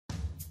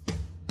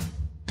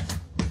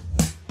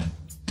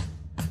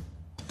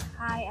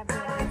Hi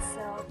everyone,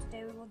 so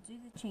today we will do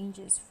the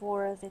changes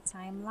for the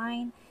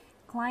timeline.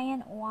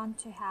 Client want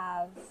to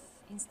have,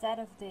 instead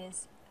of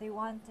this, they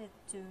want it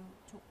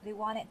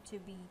to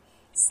be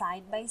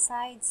side by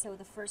side. So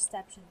the first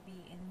step should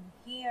be in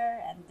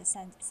here and the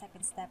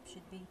second step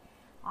should be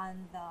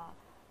on the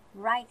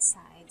right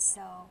side.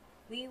 So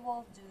we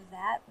will do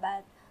that,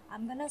 but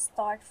I'm gonna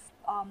start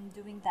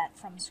doing that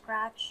from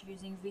scratch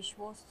using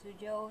Visual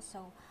Studio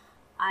so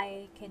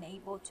I can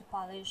able to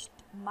polish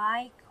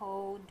my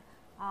code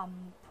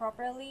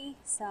properly,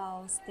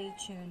 so stay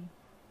tuned.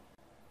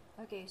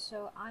 Okay,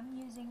 so I'm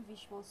using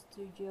Visual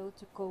Studio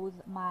to code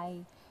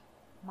my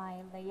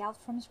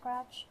layout from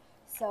scratch.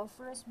 So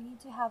first we need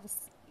to have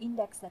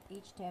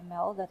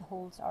index.html that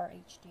holds our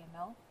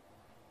HTML,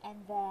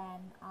 and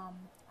then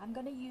I'm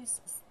gonna use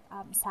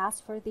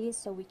SaSS for this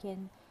so we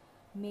can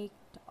make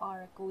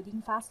our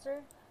coding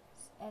faster.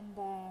 And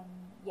then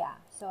yeah,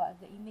 so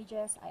the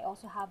images, I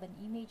also have an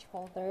image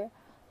folder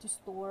to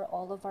store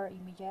all of our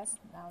images.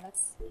 Now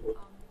let's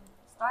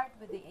start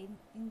with the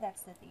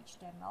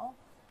index.html.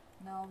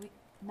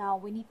 Now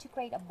we need to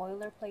create a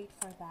boilerplate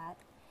for that,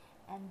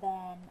 and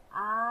then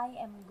I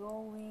am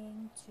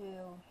going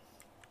to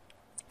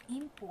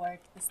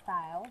import the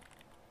style,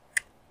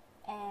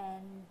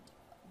 and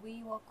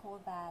we will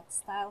call that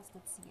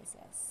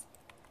styles.css.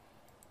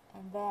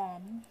 And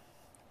then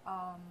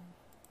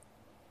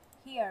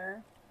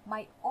here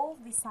my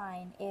old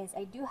design is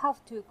I do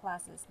have two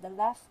classes, the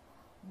left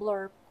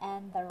blurb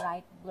and the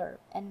right blurb,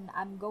 and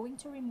I'm going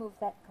to remove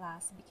that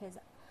class because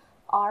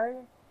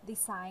our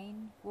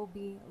design will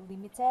be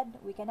limited.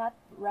 We cannot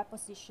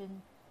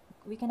position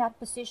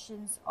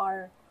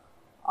our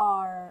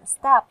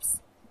steps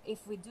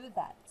if we do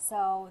that.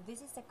 So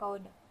this is the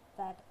code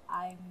that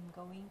I'm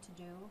going to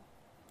do.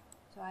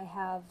 So I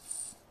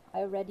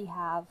already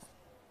have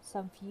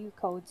some few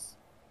codes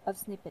of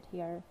snippet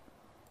here.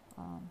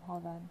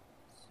 Hold on.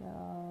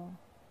 So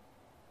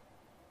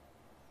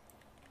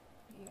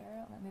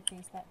here, let me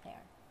paste that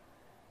there.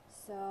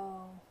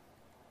 So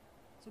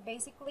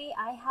basically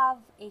I have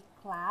a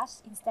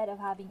class instead of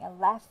having a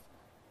left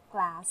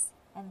class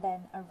and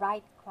then a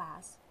right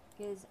class,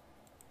 because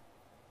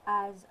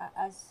as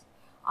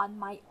on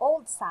my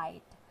old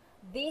site,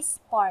 this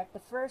part, the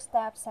first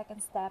step,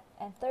 second step,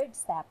 and third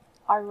step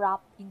are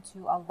wrapped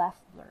into a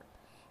left blurb,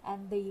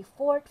 and the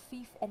fourth,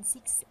 fifth, and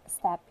sixth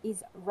step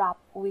is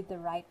wrapped with the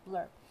right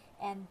blurb,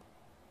 and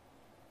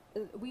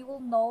we will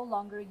no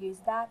longer use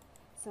that.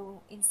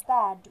 So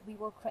instead we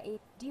will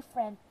create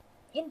different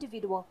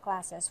individual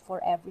classes for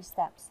every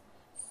steps.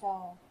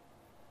 So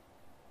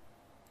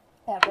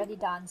I've already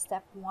done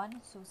step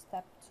 1, so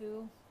step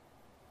 2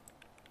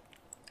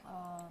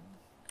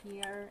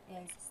 here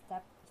is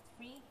step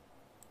 3,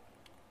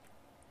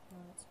 so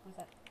let's put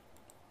that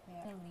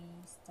there. Finally,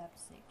 step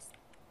 6.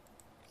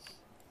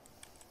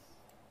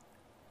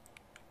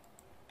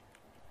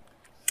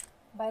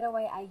 By the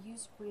way, I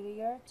use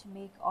Prettier to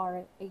make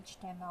our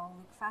HTML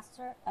look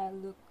faster,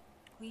 look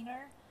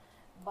cleaner,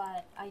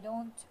 but I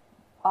don't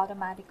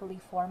automatically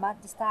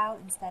format the style.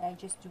 Instead, I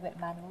just do it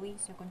manually.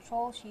 So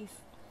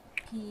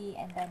Control-Shift-P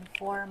and then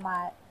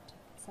format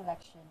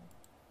selection.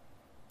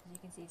 As you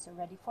can see, it's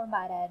already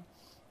formatted.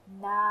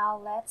 Now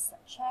let's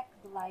check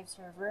the live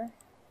server.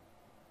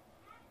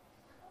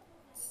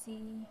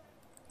 See,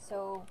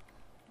 so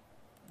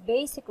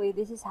basically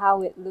this is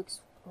how it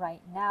looks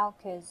right now,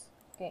 because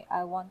okay,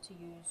 I want to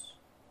use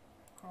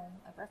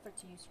Chrome. I prefer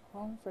to use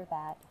Chrome for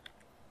that.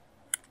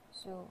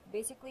 So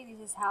basically this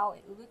is how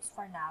it looks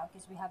for now,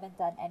 because we haven't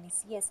done any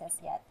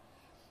CSS yet.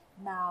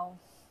 Now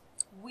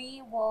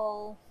we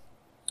will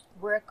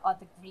work on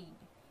the grid,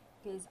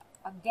 because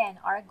again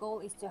our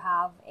goal is to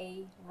have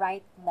a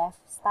right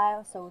left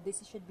style. So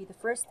this should be the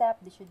first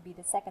step, this should be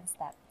the second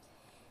step,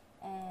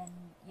 and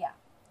yeah.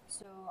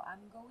 So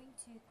I'm going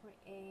to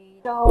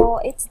create, so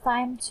it's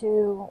time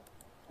to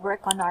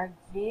work on our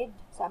grid.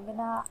 So I'm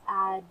gonna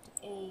add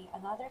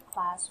another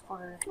class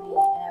for grid, and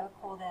I will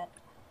call that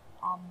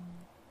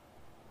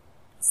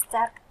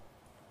step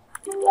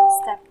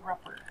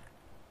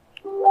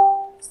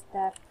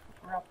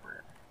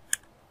wrapper,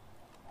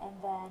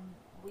 and then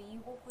we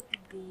will put the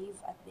div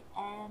at the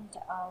end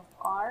of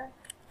our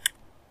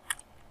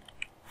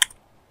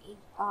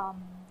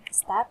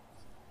step.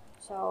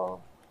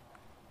 So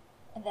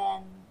and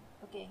then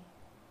okay,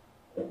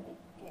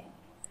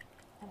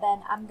 and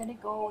then I'm gonna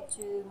go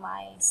to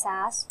my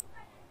SaSS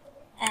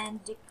and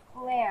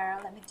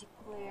let me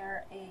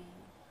declare a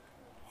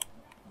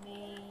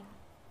main.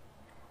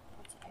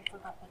 I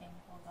forgot the name,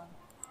 hold on.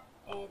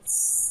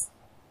 It's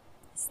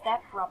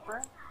step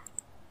wrapper.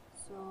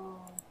 So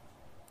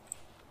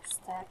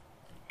step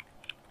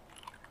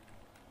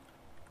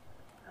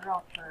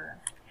wrapper,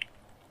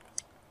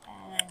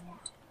 and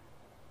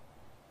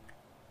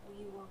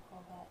we will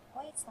call that,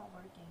 why it's not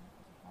working,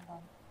 hold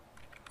on,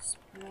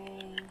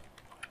 display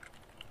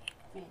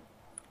grid,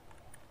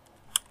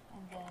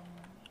 and then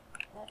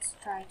let's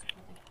try to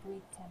put a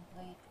grid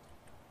template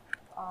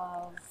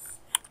of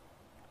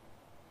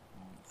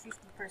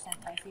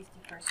 50% by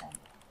 50%,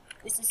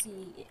 just to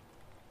see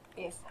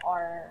if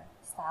our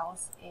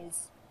styles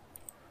is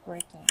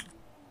working.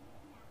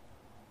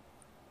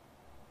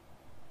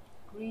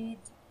 Grid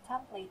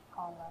template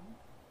column.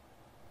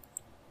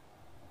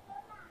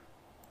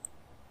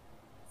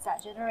 It's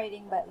not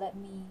generating, but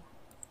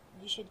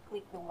you should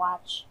click the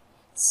watch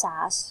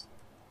SaSS.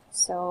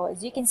 So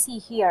as you can see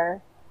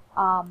here,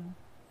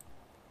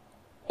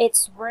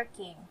 it's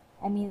working.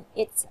 I mean,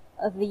 it's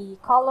the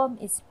column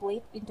is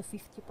split into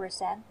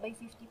 50% by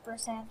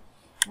 50%.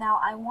 Now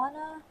I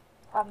wanna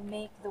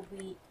make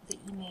the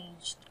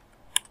image,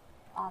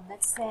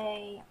 let's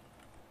say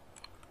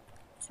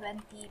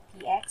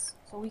 20px,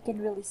 so we can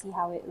really see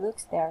how it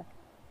looks there.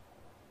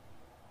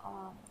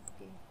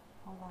 Okay,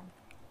 hold on.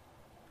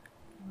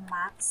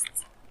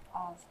 Maxed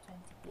of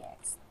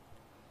 20px.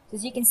 So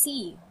as you can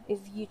see, if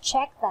you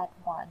check that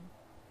one,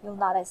 you'll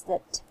notice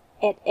that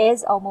it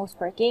is almost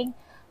working.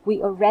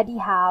 We already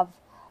have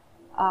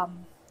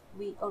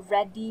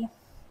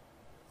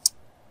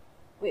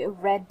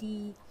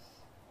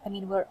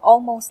we're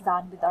almost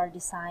done with our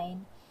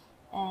design.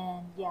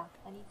 And yeah,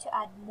 I need to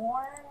add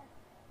more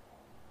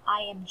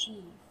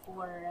IMG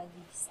for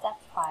the step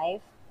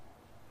 5,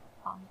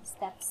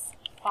 steps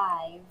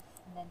 5,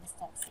 and then the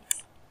step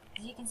 6.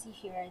 As you can see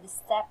here, the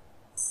step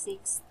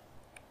 6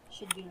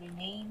 should be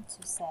renamed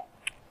the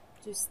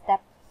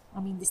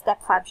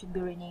step 5 should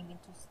be renamed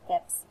into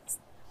step 6.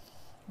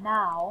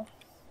 Now,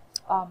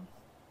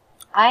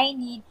 I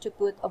need to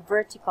put a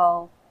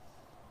vertical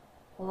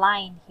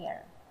line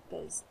here,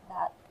 because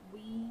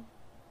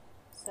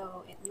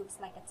so it looks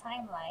like a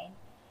timeline.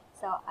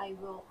 So I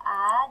will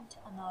add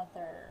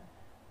another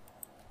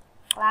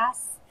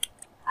class.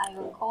 I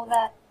will call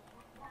that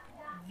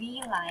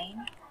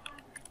V-line.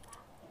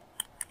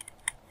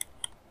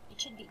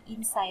 It should be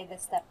inside the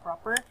step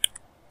proper.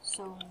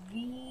 So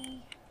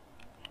V-line,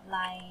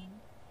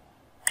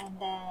 and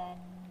then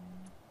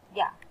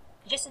yeah,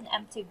 just an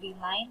empty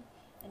V-line,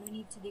 and we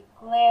need to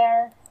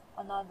declare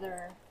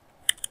another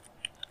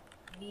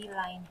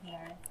V-line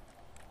here,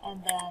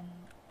 and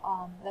then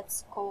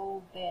let's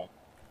call it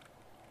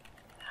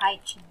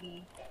height should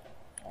be,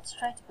 let's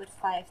try to put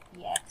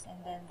 5px,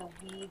 and then the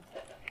width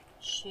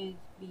should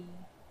be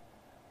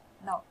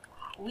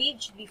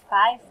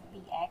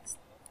 5px,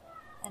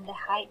 and the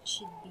height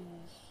should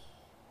be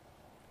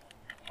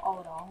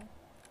auto,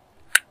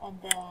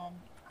 and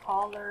then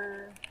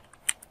color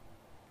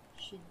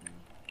should be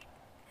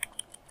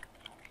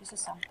just a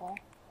sample.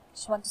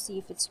 Just want to see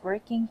if it's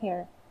working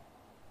here.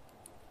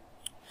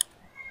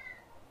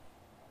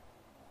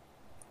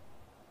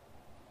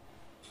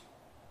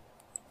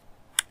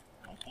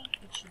 I think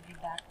it should be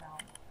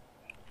background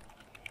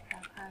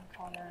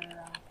color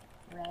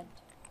red.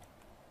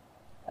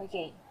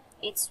 Okay,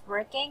 it's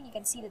working. You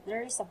can see that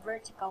there is a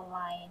vertical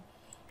line,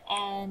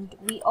 and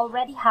we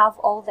already have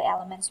all the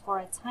elements for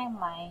a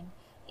timeline.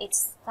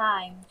 It's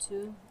time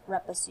to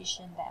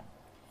reposition them.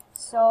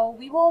 So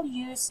we will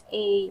use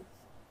a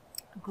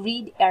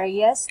grid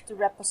areas to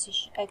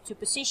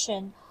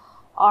position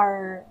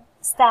our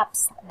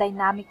steps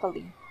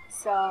dynamically.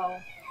 So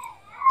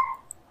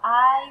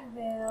I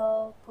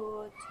will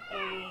put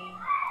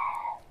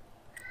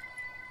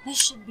this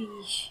should be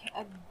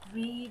a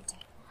grid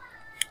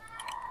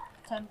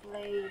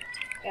template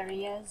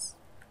areas,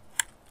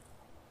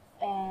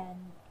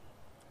 and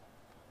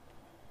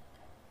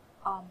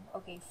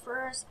okay,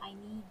 first I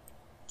need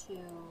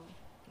to,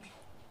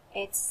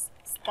 it's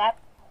step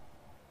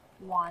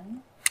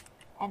 1,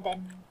 and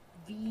then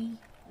V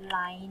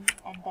line,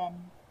 and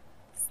then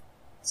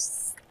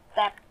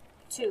step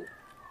 2.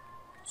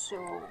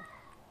 So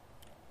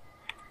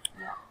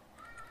yeah,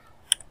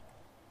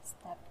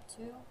 step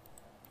 2.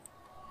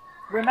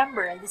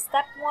 Remember, the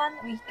step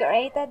 1, we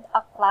created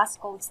a class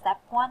called step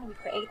 1. We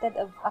created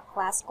a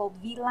class called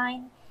V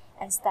line,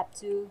 and step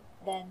 2.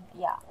 Then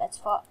yeah,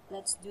 let's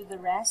do the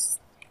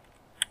rest.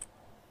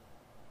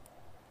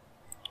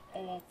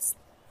 It's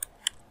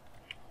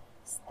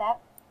step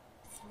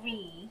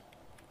 3,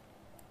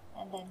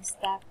 and then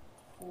step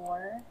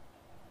 4,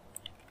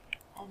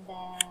 and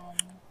then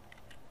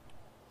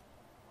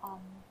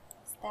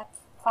step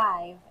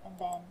 5, and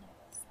then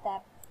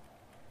step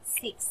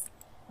 6.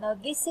 Now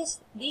this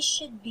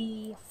should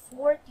be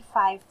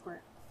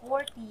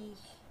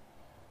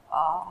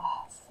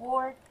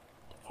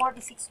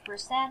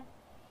 46%,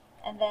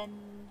 and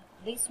then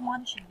this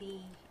one should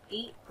be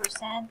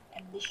 8%,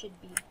 and this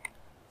should be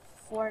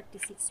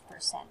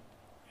 46%.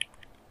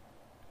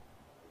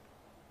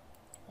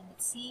 And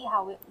let's see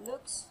how it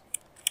looks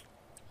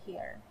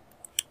here.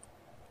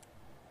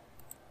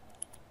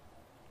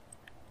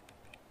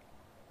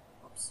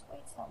 Oops,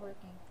 wait, it's not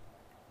working.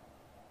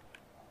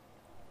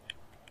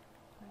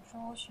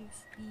 Control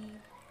Shift E,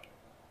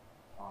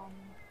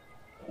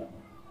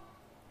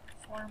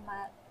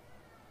 format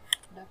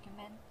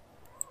document.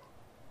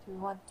 We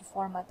want to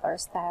format our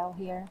style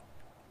here.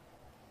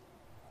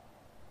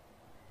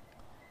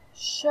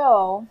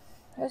 So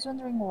I was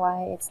wondering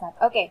why it's not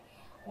okay.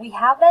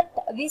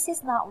 This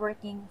is not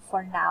working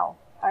for now,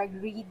 our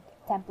grid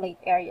template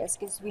areas,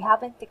 because we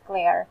haven't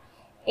declared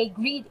a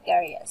grid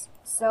areas.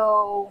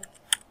 So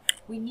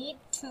we need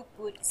to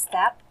put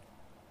step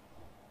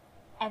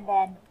and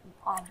then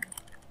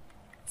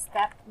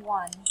step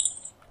 1,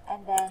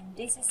 and then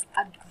this is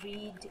a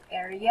grid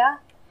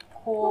area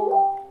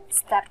called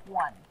step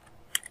 1.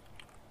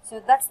 So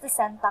that's the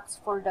syntax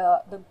for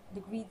the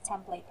grid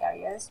template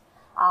areas.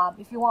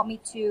 If you want me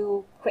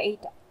to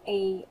create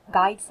a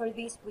guide for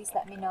this, please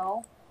let me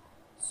know.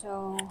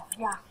 So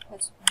yeah,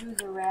 let's do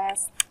the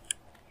rest.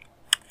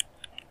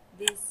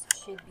 This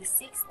should be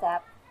 6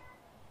 steps.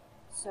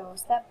 So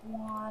step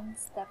 1,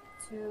 step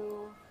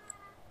 2,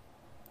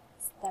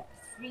 step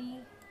 3,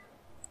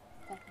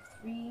 step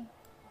 3,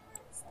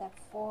 step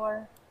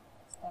 4,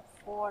 step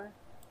 4,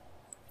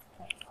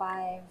 step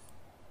 5,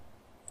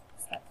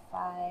 step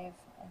 5,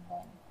 and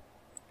then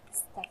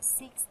step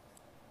 6,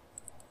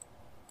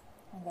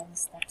 and then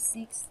step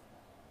 6.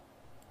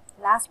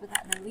 Last but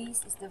not the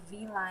least is the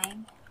V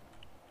line,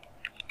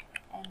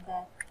 and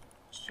that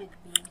should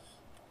be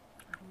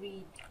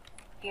grid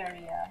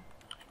area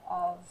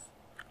of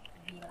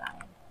V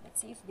line. Let's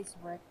see if this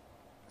works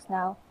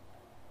now.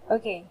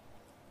 Okay,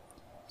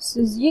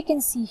 so as you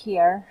can see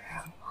here,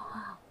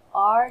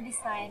 our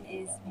design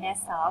is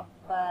messed up,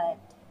 but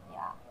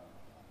yeah,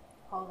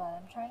 hold on,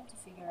 I'm trying to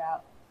figure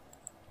out.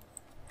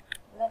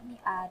 Let me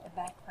add a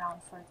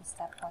background for the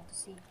step 1 to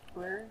see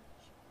where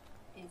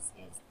it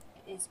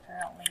is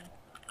currently.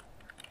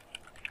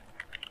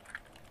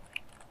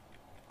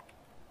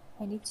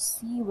 I need to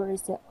see where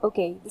is it.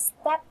 Okay, the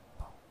step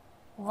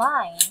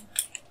line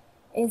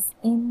is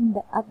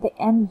at the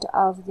end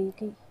of the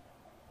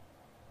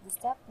the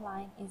step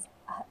line is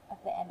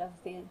at the end of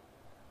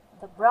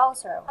the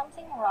browser.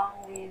 Something wrong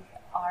with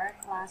our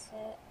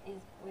classes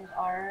is with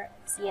our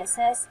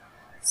CSS.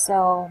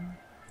 So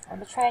I'm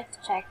gonna try to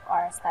check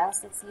our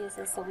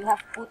styles.css. So we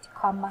have put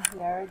comma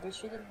here. There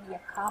shouldn't be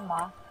a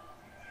comma.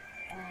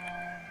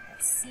 And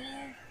let's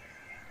see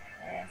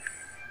if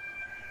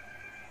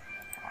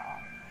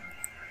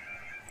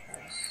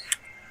there's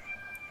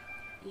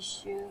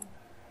issue.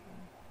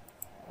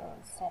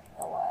 We'll set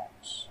the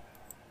watch.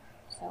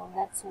 So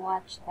let's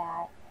watch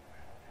that.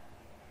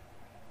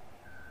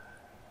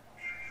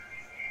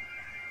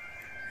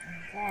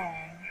 And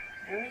then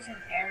there is an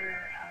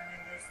error on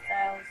the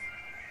styles.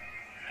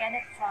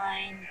 Cannot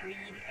find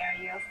grid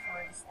area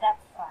for the step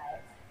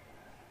 5.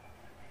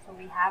 So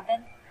we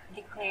haven't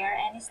declared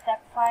any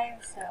step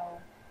 5,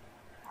 so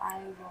I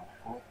will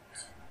put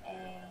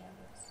a,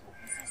 so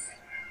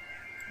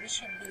this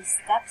should be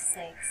step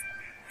 6.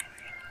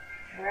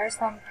 There are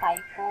some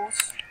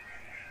typos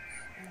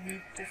we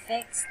need to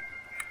fix.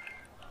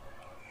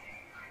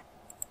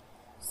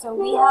 So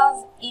we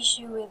have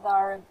issue with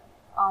our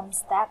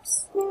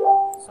steps.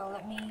 So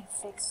let me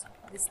fix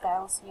the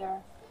styles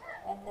here,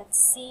 and let's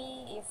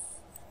see if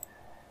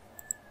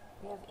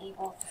we are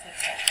able to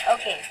fix it.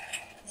 Okay,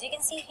 as you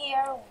can see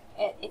here,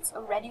 it's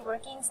already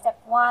working. Step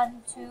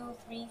 1, 2,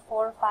 3,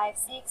 4, 5,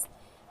 6,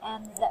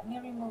 and let me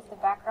remove the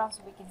background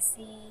so we can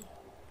see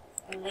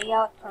the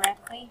layout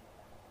correctly.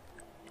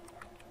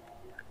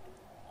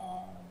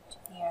 And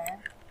here,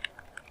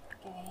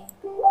 okay.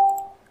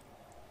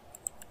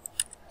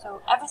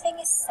 So everything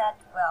is set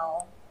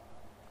well,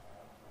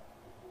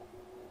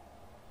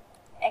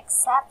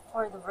 except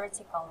for the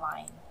vertical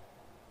line.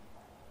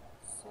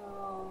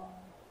 So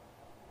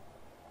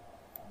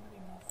let me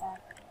remove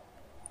that.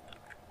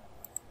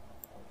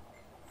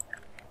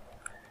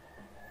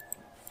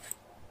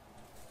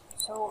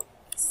 So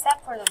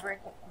except for the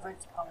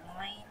vertical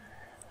line,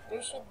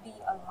 there should be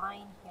a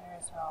line here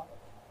as well.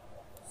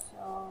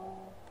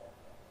 So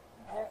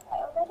I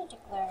already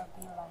declared a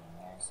V line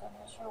here, so I'm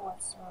not sure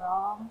what's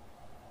wrong.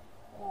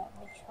 Let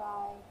me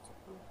try to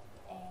put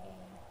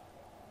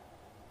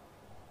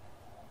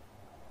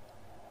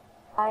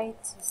try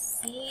to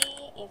see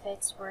if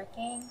it's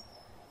working.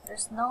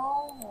 There's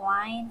no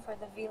line for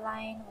the V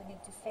line. We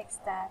need to fix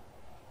that.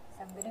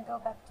 So I'm gonna go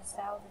back to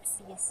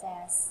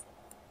style.css,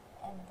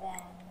 and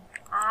then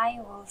I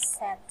will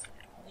set,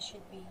 this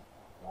should be,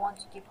 we want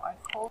to keep our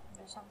code.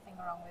 There's something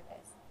wrong with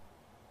this.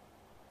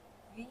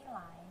 V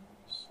line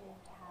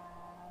should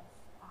have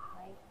a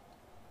height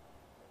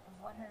of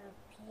 100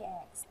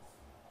 px.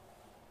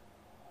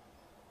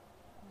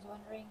 I was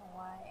wondering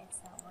why it's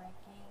not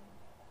working.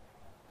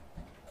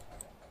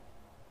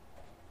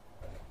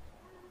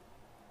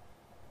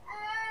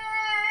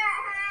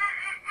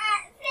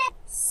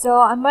 So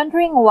I'm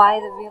wondering why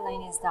the V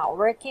line is not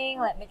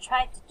working. Let me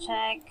try to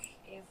check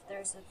if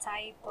there's a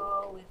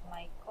typo with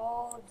my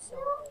code. So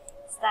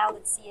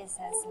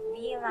style.css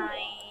V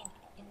line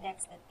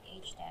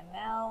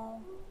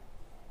index.html.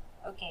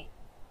 Okay,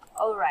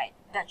 alright,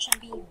 that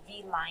should be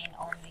V line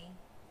only.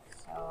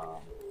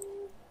 So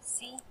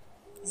see,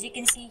 as you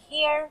can see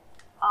here,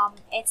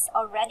 it's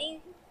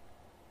already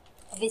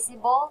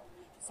visible.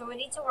 So we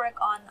need to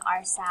work on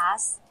our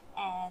SaSS,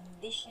 and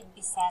this should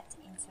be set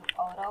into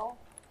auto,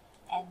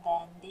 and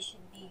then this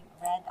should be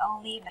red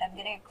only, but I'm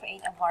gonna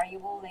create a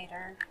variable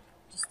later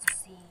just to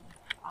see,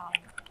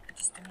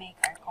 just to make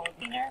our code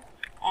cleaner,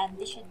 and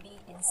this should be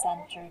in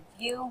centered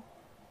view.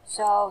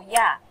 So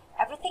yeah,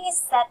 everything is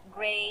set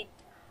great.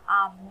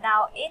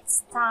 Now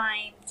it's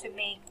time to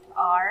make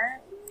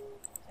our,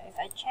 so if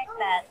I check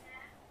that,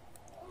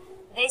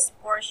 this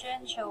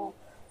portion so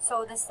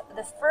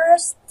the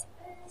first,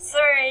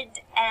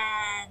 third,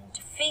 and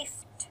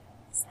fifth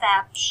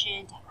step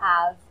should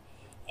have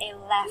a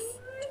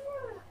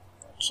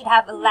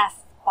left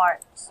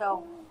part.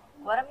 So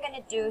what I'm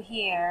gonna do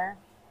here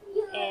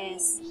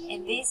is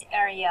in this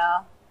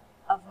area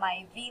of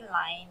my V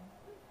line,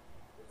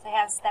 so I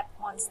have step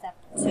 1, step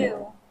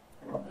 2,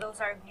 those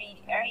are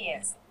green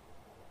areas.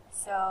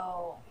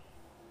 So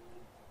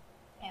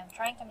I'm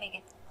trying to make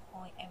it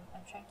clean.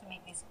 I'm trying to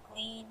make this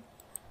clean,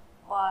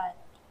 but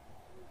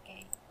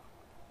okay,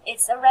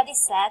 it's already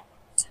set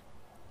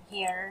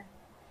here.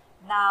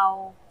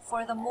 Now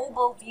for the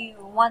mobile view,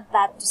 we want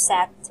that to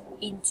set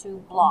into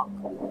block.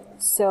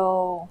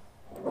 So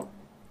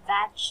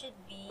that should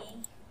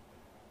be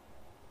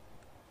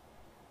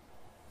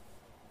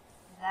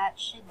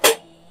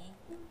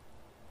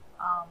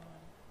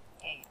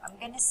okay, I'm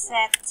gonna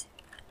set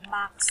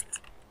maxed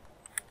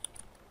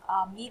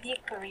media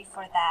query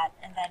for that,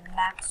 and then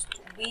maxed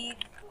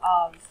width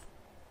of,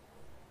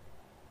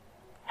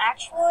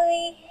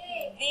 actually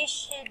this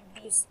should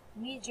be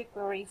media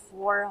query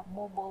for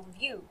mobile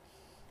view.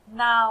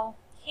 Now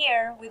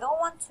here we don't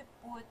want to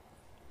put,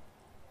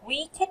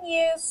 we can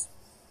use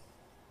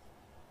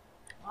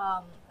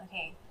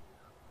okay,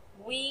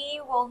 we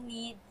will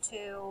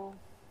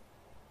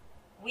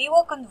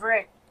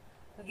convert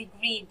the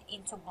grid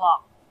into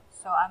block.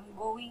 So I'm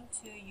going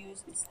to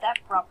use the step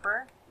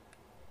proper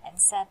and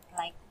set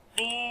like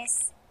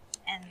this,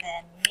 and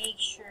then make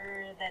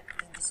sure that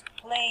the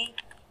display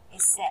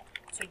is set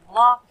to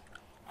block,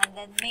 and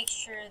then make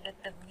sure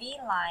that the V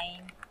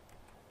line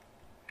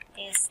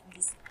is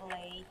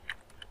display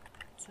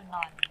to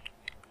none.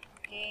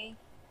 Okay,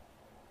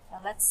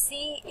 now let's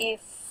see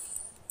if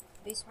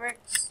this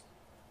works.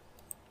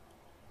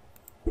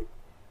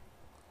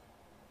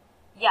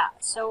 Yeah,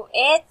 so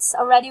it's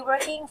already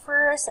working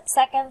first,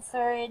 second,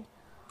 third,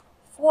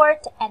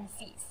 fourth, and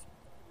fifth.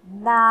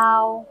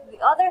 Now the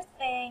other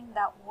thing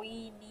that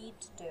we need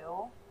to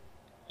do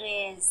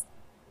is,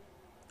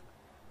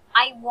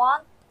 I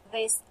want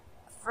this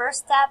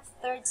first step,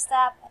 third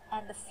step,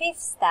 and the fifth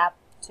step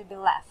to be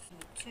left.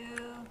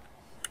 2,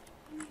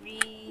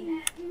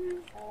 3,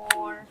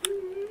 4,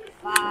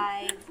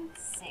 5,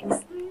 6.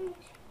 Let's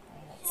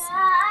see.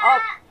 Oh,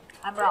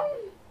 I'm wrong.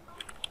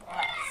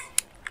 Left.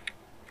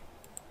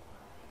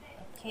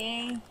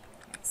 Okay,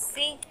 let's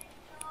see.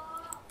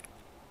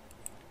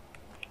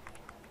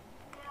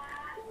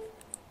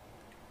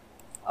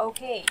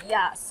 Okay,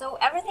 yeah, so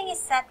everything is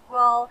set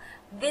well.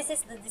 This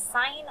is the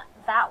design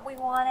that we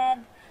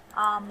wanted.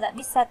 Let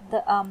me set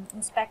the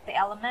inspect the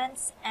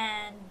elements,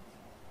 and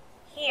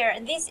here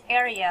in this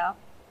area,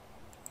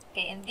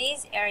 okay, in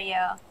this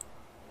area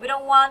we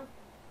don't want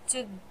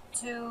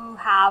to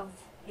have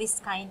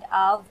this kind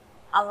of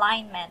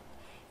alignment,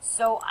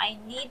 so I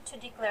need to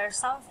declare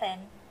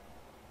something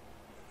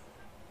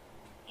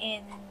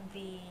in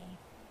the,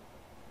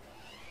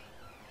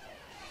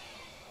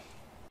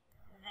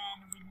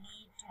 then we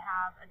need to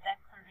have a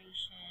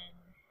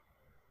declaration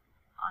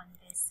on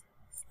this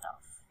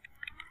stuff,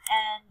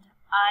 and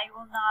I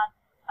will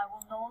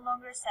no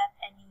longer set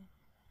any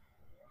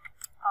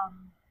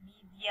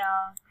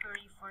media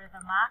query for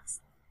the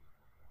max,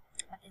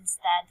 but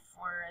instead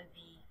for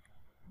the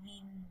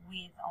mean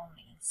width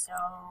only. So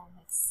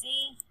let's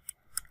see.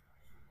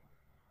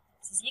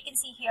 As you can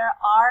see here,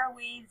 our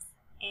width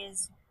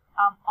is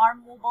our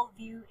mobile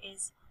view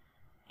is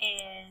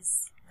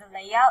the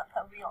layout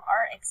that we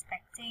are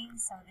expecting.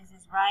 So this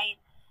is right.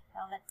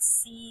 Now let's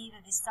see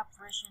the desktop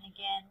version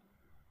again.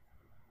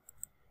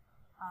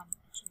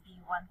 It should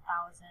be 1,100,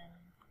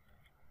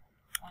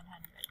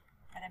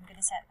 but I'm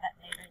gonna set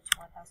that later to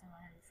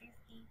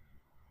 1,150.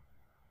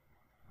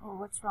 Oh,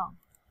 what's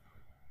wrong?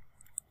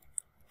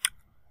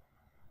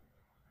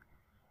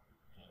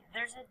 Okay,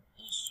 there's an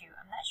issue.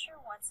 I'm not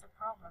sure what's the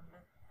problem,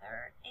 but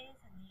there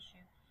is an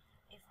issue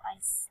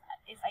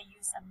if I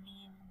use a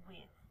mean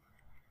width,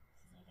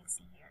 as you can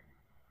see here.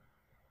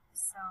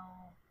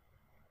 So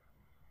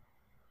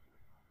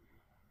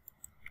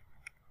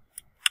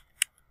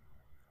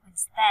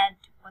instead,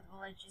 what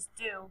will I just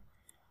do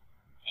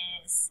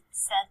is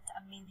set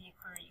a media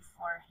query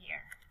for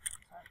here.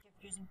 So if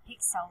you're using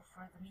pixel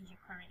for the media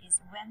query, is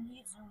when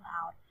you zoom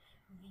out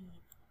the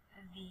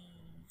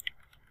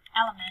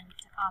element,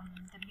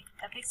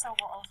 the pixel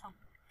will also,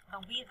 the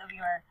width of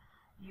your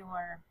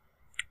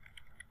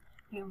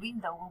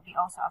window will be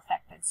also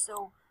affected.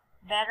 So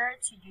better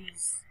to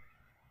use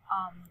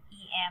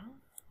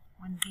EM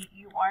when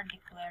you are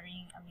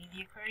declaring a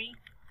media query.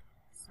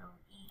 So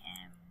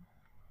EM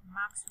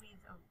max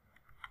width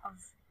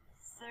of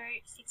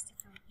 62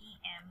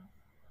 EM,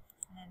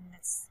 and then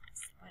let's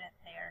put it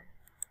there,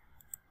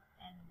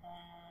 and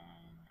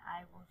then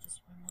I will just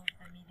remove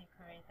the media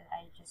query that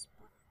I just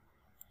put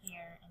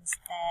here.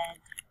 Instead,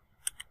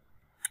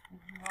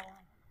 we will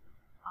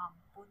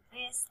put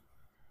this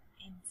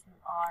into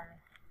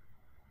our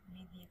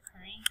media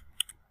query,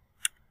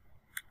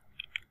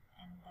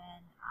 and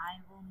then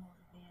I will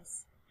move this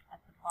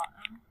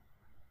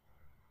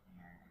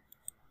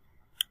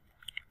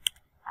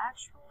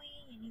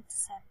need to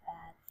set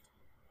that.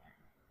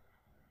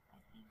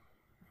 I think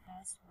the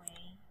best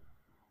way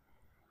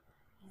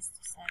is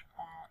to set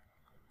that.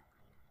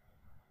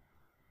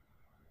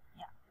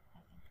 Yeah,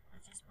 I think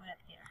let's just put it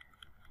here.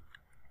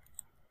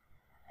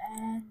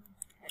 And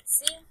let's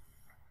see.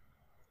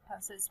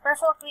 Oh, so it's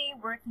perfectly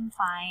working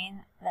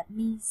fine. Let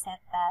me set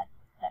that.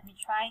 Let me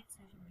try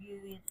to view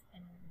it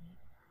in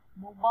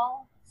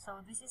mobile.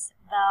 So this is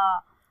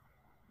the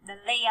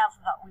layout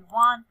that we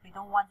want. We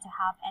don't want to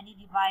have any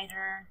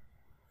divider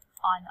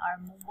on our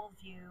mobile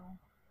view,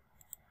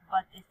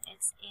 but if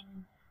it's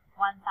in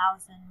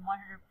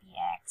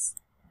 1100px,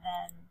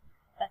 then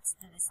that's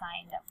the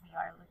design that we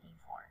are looking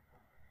for.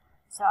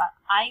 So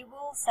I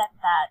will set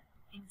that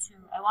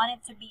into, I want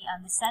it to be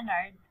on the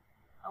centered.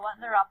 I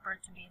want the wrapper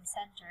to be in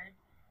centered.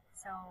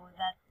 So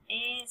that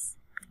is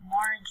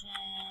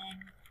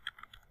margin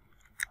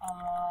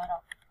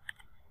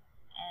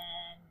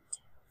and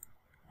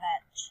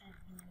that should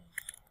be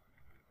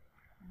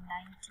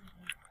 90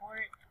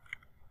 report.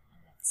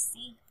 And let's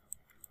see.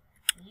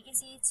 So you can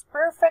see it's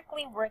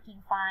perfectly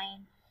working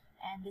fine.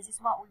 And this is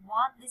what we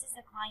want. This is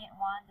the client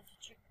one. If you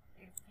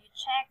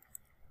check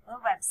the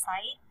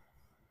website,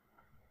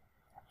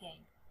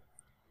 okay,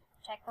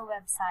 check the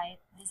website.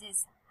 This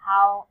is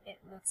how it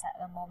looks at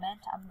the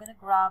moment. I'm gonna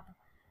grab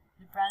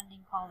the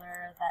branding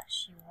color that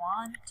she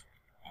wants,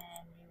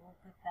 and we will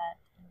put that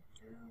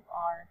into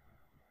our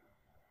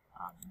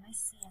my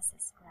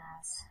SaSS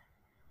class.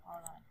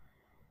 Hold on.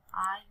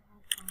 I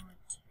will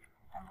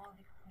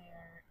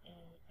declare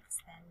a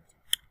extent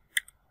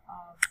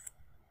of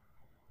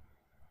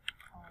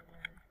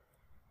color.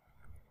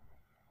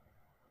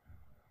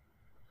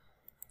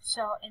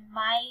 So in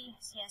my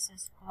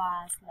SaSS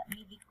class, let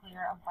me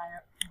declare a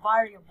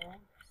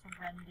variable, so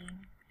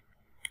branding,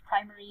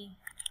 primary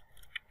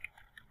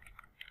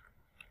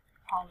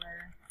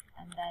color,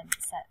 and then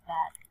set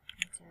that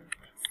into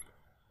this.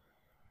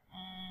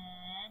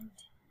 And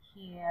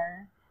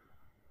here,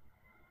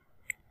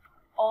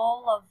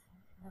 all of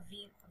the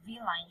V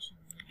line should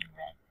be in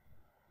red,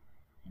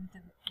 in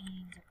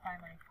the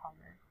primary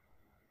color.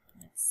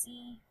 Let's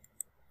see.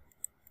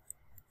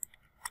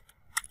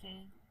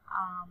 Okay.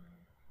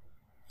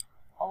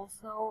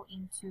 Also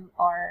into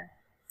our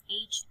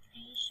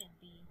H3 should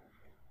be,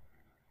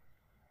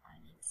 I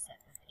need to set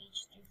the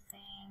H3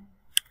 thing.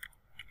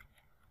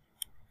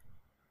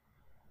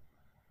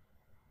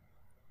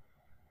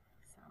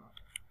 So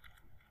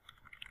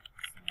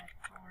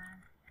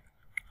selector.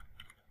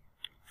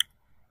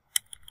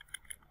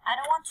 I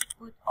don't want to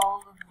put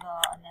all of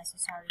the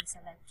unnecessary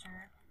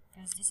selector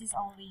because this is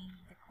only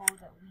the code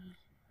that we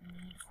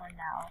need for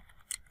now.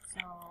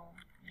 So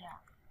yeah.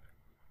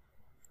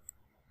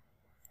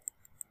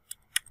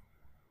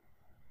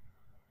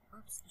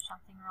 Oops, there's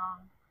something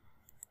wrong.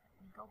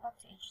 We go back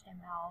to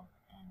HTML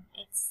and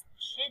it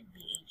should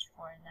be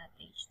H4, not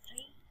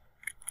H3.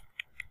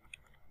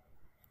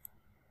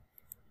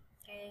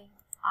 Okay,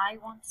 I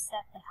want to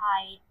set the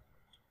height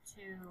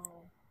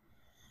to,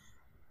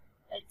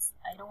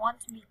 I don't want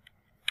to be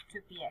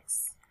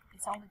 2px,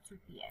 it's only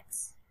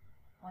 2px.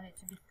 I want it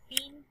to be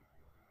thin.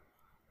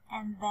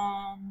 And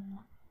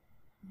then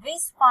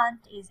this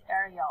font is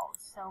Arial,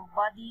 so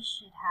body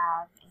should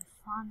have a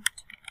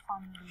font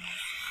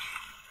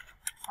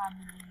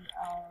family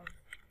of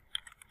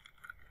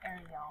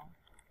Arial.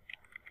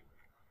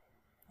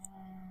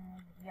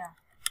 And yeah,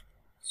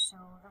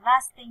 so the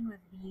last thing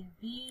would be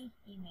the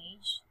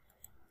image.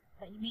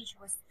 The image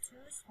was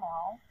too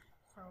small,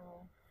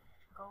 so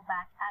go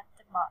back at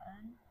the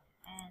button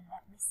and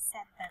let me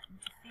set that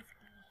into 50.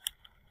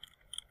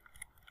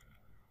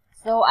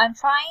 So I'm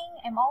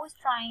always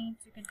trying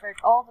to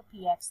convert all the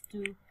px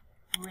to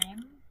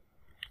rim,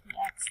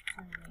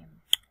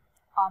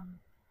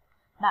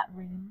 not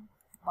rim,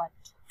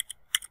 but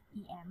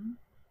em.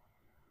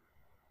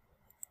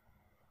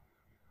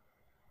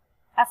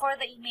 For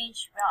the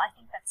image, well, I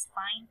think that's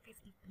fine,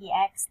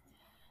 50px.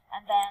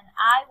 And then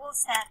I will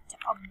set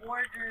a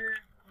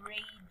border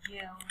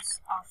radius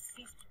of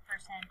 50%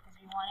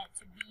 because we want it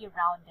to be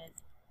rounded.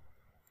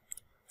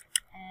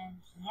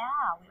 And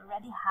yeah, we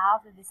already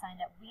have the design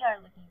that we are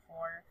looking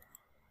for.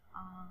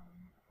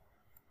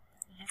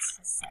 Let's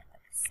just set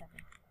that to 7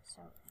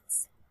 so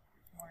it's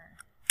more.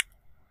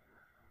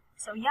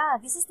 So yeah,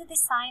 this is the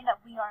design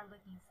that we are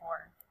looking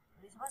for.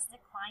 This was the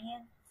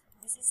client.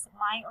 This is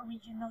my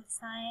original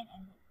design,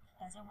 and he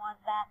doesn't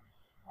want that.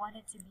 He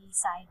wanted to be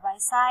side by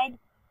side.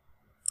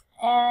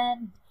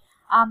 And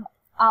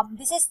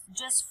this is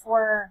just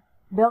for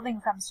building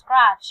from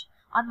scratch.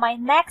 On my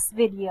next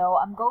video,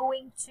 I'm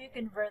going to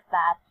convert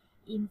that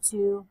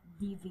into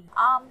Divi.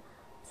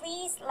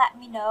 Please let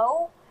me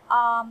know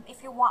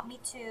if you want me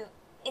to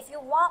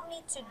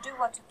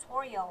do a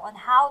tutorial on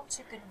how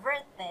to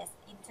convert this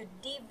into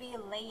Divi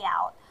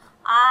layout.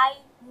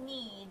 I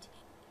need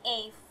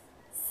a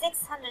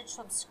 600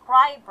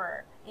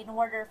 subscriber in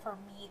order for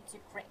me to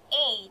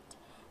create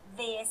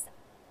this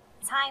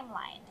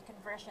timeline, the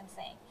conversion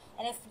thing.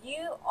 And if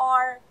you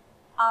are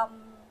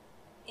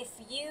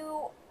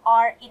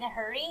in a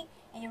hurry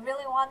and you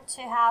really want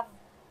to have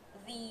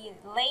the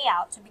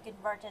layout to be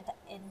converted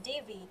in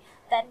Divi,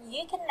 then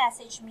you can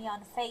message me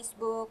on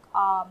Facebook.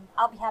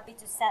 I'll be happy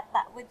to set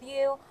that with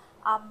you.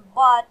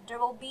 But there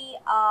will be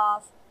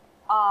a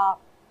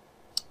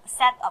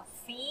setup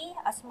fee,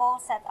 a small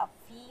setup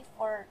fee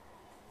for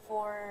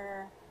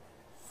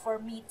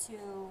me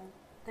to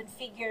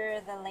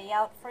configure the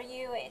layout for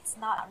you. It's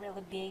not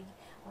really big,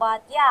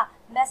 but yeah,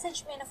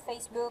 message me on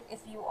Facebook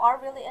if you are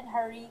really in a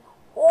hurry,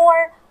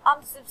 or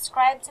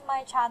subscribe to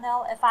my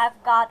channel. If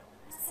I've got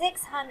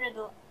 600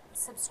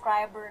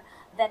 subscriber,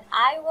 then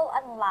I will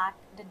unlock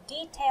the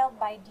detailed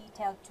by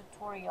detailed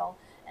tutorial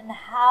on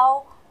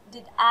how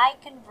did I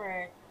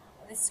convert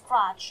the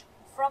scratch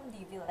from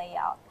Divi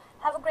layout.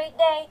 Have a great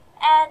day,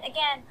 and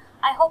again,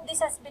 I hope this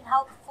has been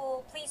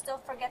helpful. Please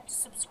don't forget to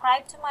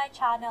subscribe to my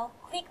channel,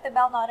 click the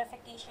bell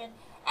notification,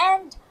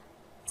 and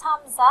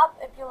thumbs up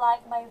if you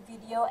like my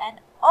video.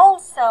 And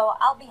also,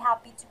 I'll be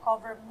happy to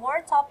cover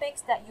more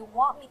topics that you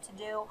want me to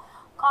do.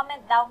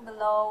 Comment down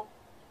below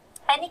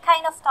any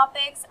kind of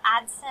topics,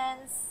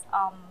 AdSense,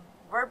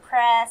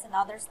 WordPress, and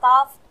other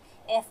stuff.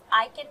 If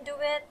I can do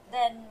it,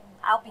 then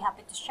I'll be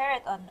happy to share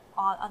it on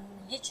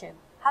YouTube.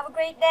 Have a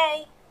great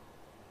day!